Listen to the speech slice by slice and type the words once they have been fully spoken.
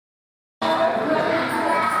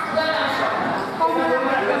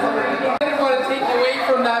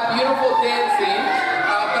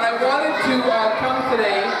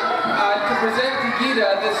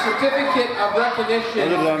a certificate of recognition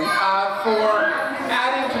for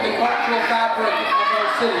adding to the cultural fabric of our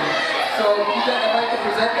city. So if I'd like to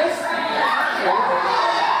present this.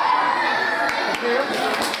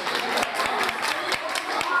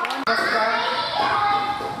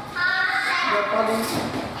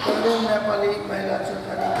 Nepali Mahilea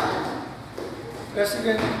chautari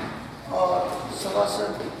president और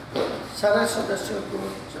सभासद सारे सदस्यों को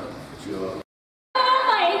जो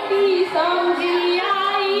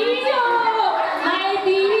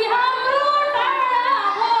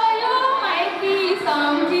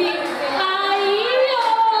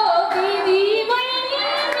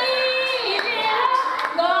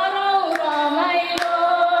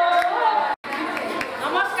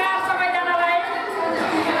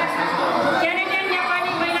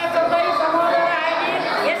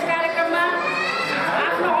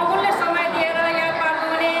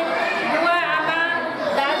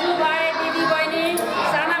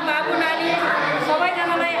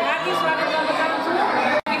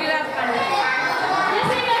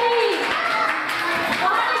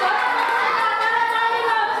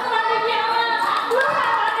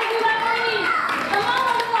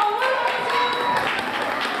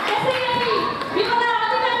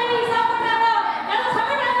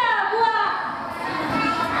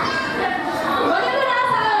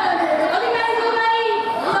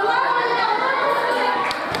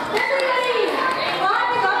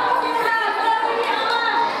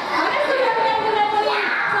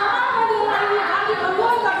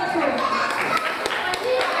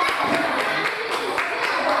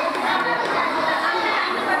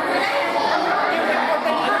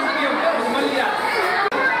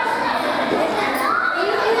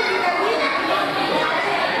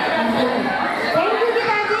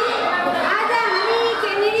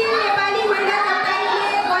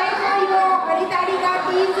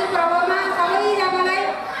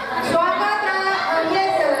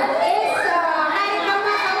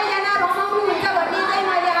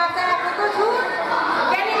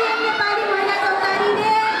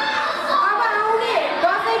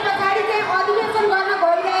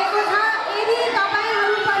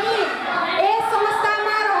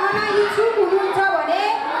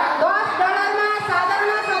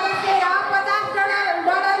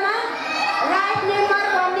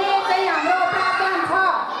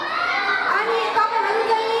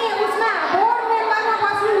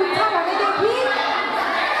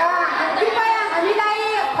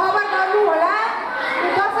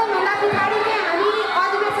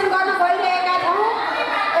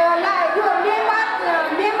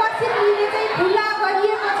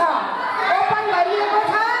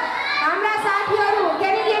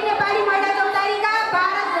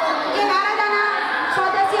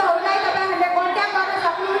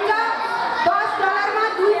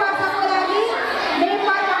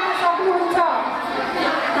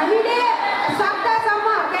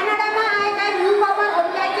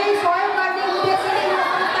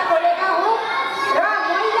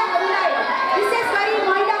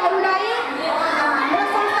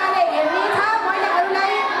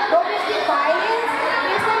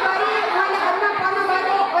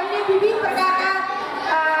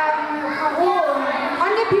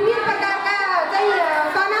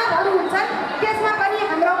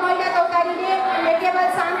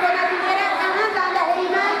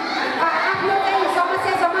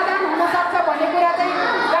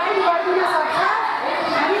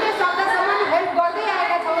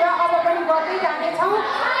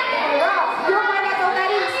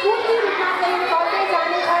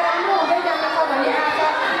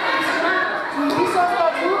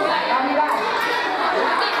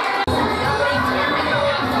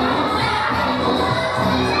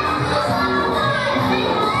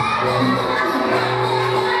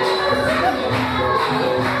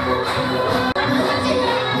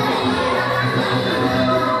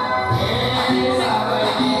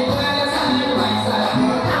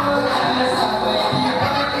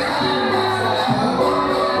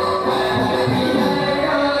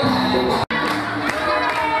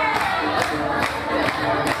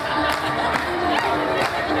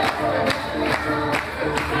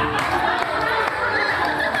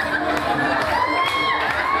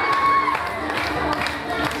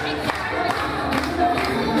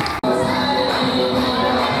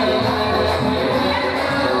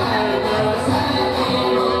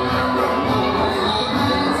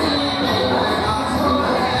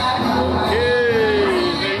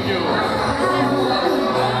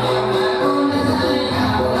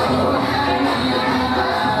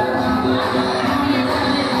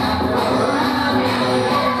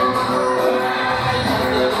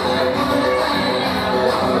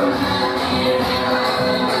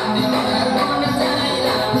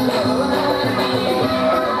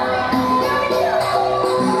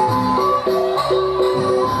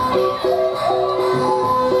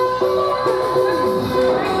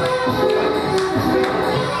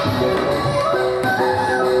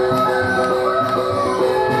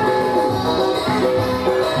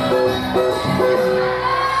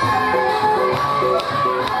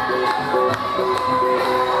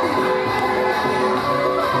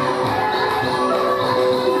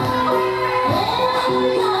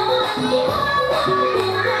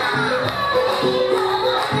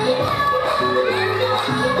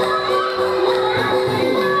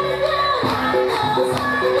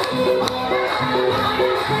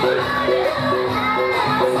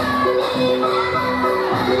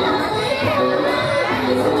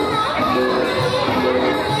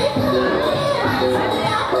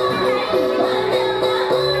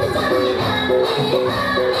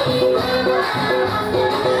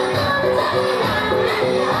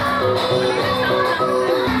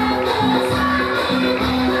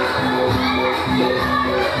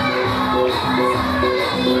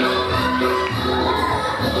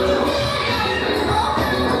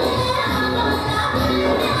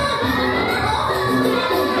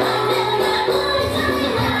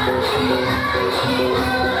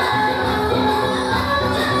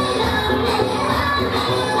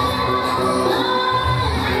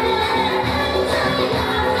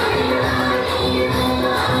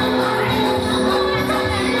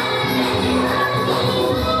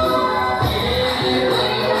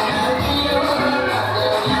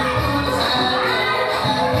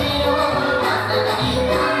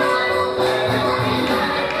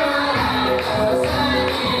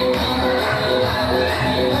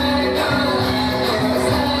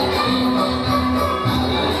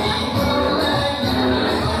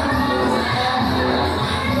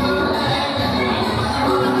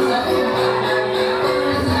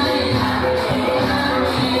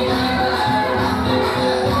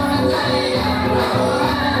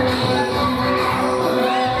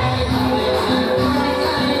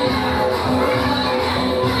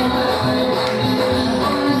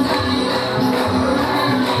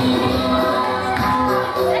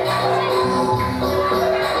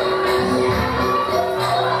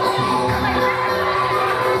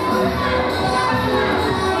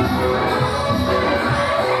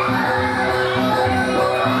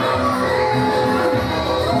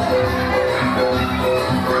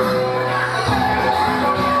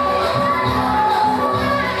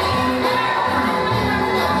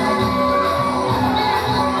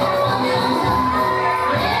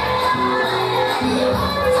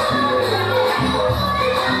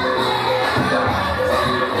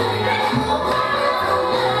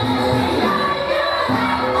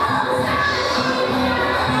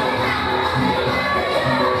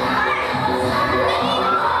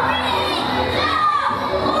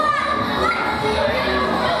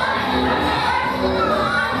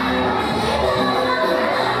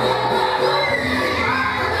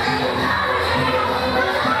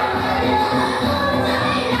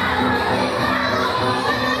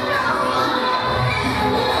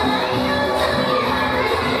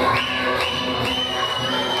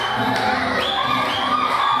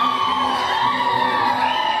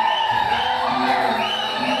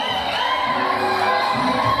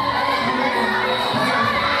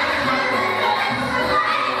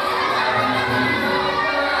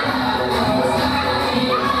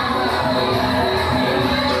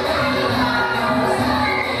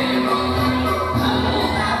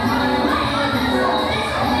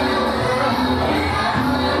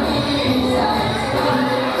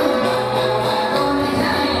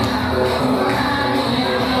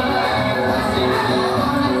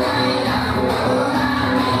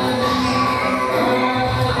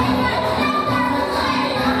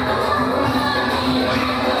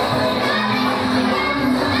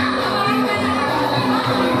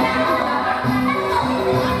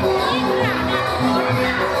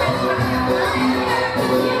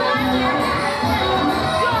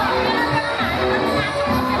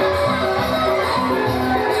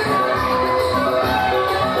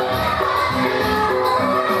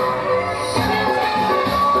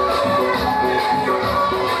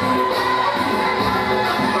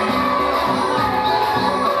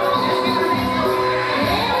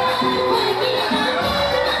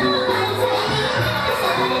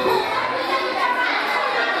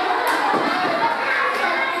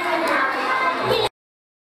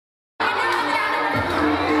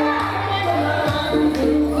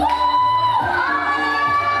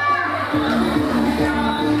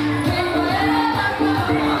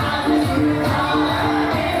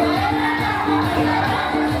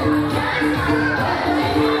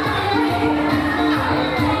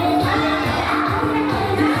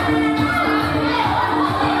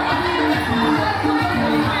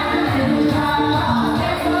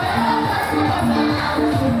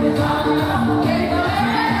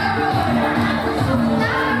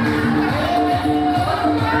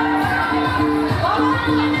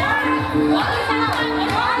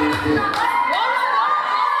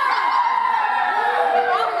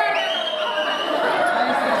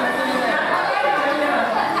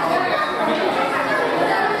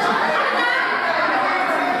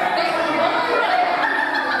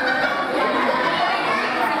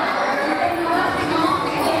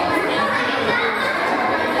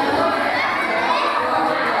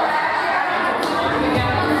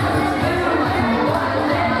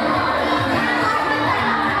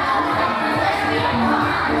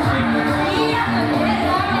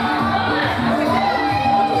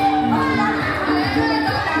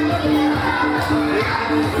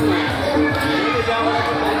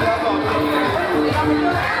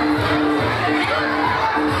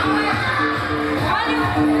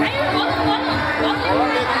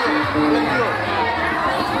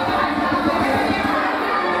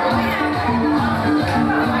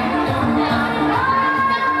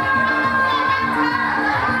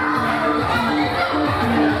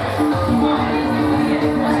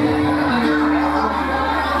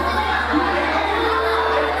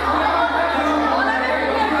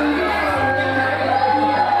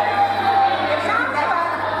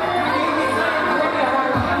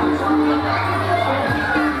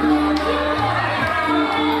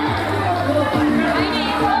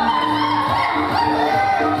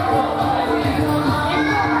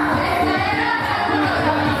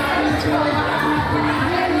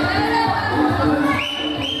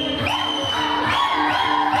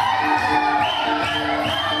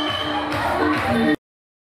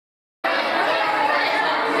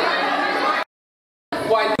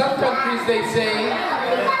Why some countries they say,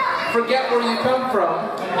 forget where you come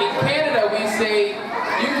from. In Canada we say,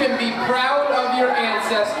 you can be proud of your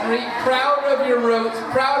ancestry, proud of your roots,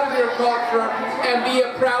 proud of your culture, and be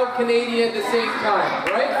a proud Canadian at the same time,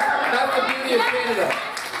 right? That's the beauty of Canada.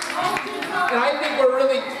 And I think we're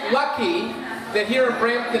really lucky that here in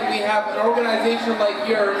Brampton we have an organization like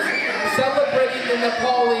yours celebrating the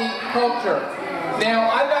Nepali culture.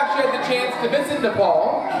 Now, I've actually had the chance to visit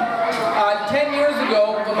Nepal. 10 years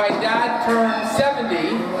ago, when my dad turned 70,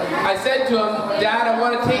 I said to him, Dad, I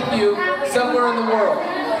want to take you somewhere in the world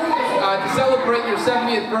to celebrate your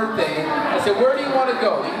 70th birthday. I said, where do you want to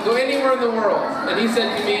go? You can go anywhere in the world. And he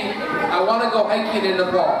said to me, I want to go hiking in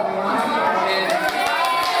Nepal.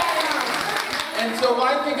 And so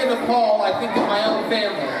when I think of Nepal, I think of my own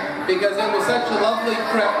family, because it was such a lovely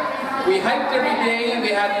trip. We hiked every day, we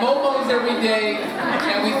had momos every day,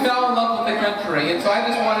 and we fell in love with the country. And so I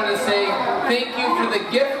just wanted to say thank you for the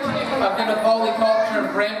gift of the Nepali culture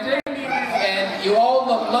in Brampton. And you all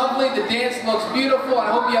look lovely, the dance looks beautiful, and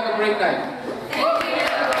I hope you have a great night.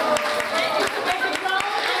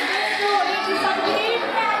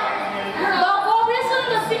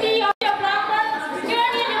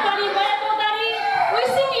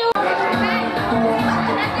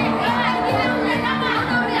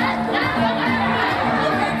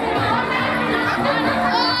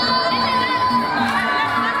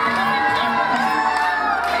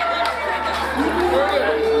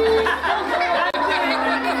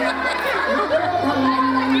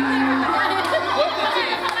 What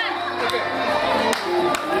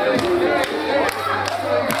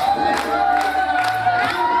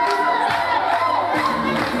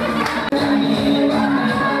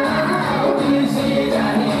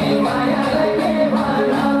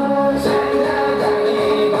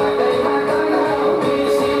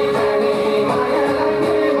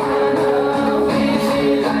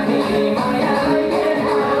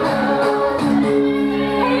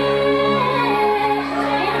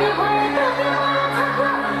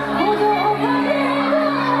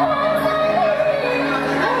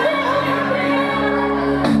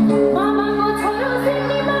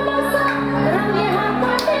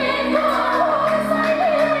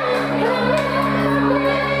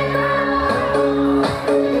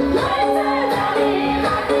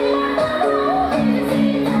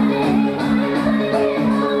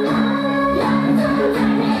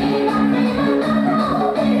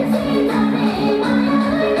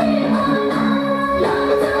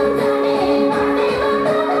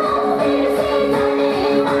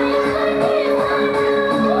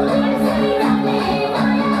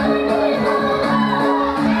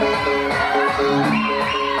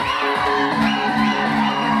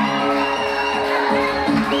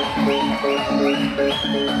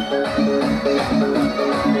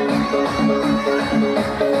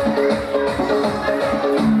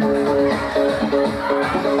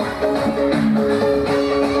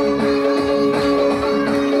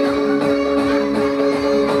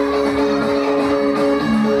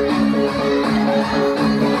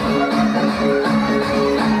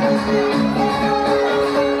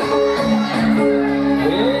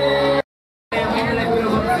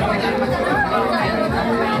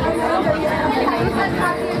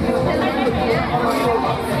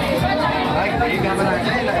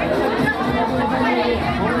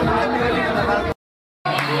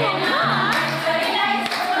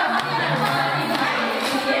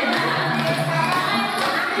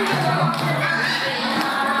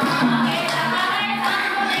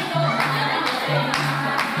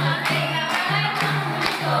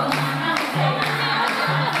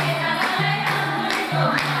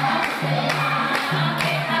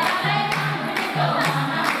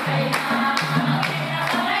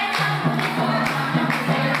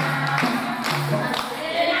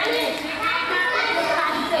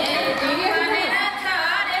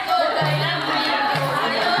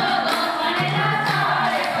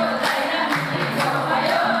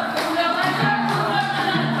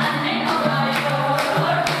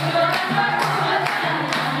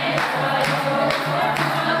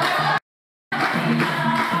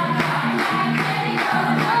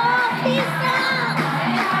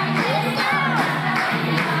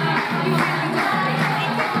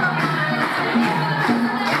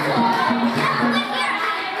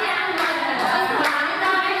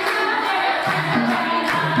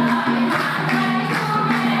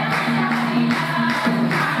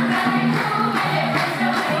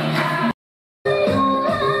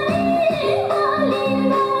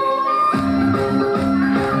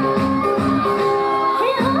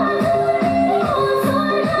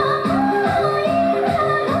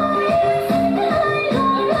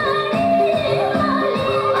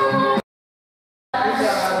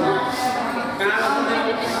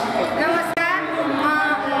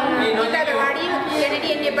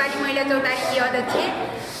Nepali महिला चौतारीकी अध्यक्ष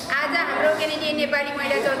आज हाम्रो Canadian Nepali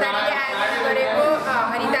महिला चौतारीले आयोजना गरेको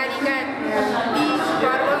हरितालिका तीज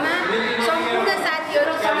पर्वमा सम्पूर्ण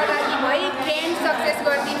साथीहरू सहभागी भई ट्रेन्ड सक्सेस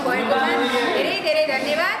गरिदिनु भएकोमा धेरै धेरै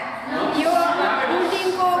धन्यवाद। यो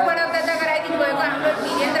बिल्डिङको उपलब्धता गराइदिनु भएको हाम्रो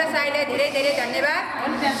वीरेन्द्र साईलाई धेरै धेरै धन्यवाद।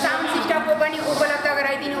 साउन्ड सिस्टमको पनि उपलब्ध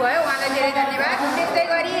गराइदिनु भयो, उहाँलाई धेरै धन्यवाद। त्यस्तै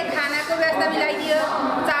गरी खानाको व्यवस्था मिलाइदियो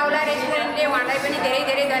चावला रेस्टुरेन्टले, उहाँलाई पनि धेरै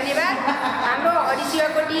धेरै धन्यवाद। हाम्रो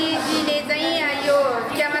हरिशिवकोटीजीले चाहिँ यो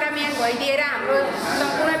क्यामेराम्यान भइदिएर हाम्रो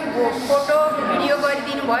सम्पूर्ण फोटो भिडियो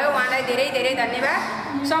गरिदिनु भयो, उहाँलाई धेरै धेरै धन्यवाद।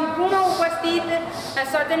 सम्पूर्ण उपस्थित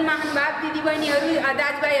सज्जन महानुभाव दिदीबहिनीहरू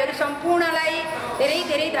दाजुभाइहरू सम्पूर्णलाई धेरै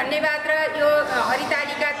धेरै धन्यवाद र यो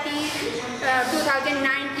हरितालिका तीज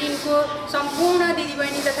 2019 को सम्पूर्ण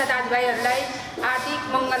दिदीबहिनी तथा दाजुभाइहरूलाई हार्दिक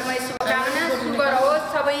मङ्गलमय शुभकामना। शुभ रहोस्,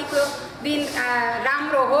 सबैको दिन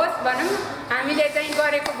राम्रो होस् भनौँ। हामीले चाहिँ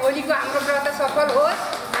गरेको भोलिको हाम्रो व्रत सफल होस्,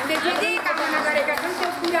 हामीले जे जे कामना गरेका छौँ त्यो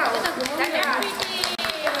पुरा होस्। धन्यवाद।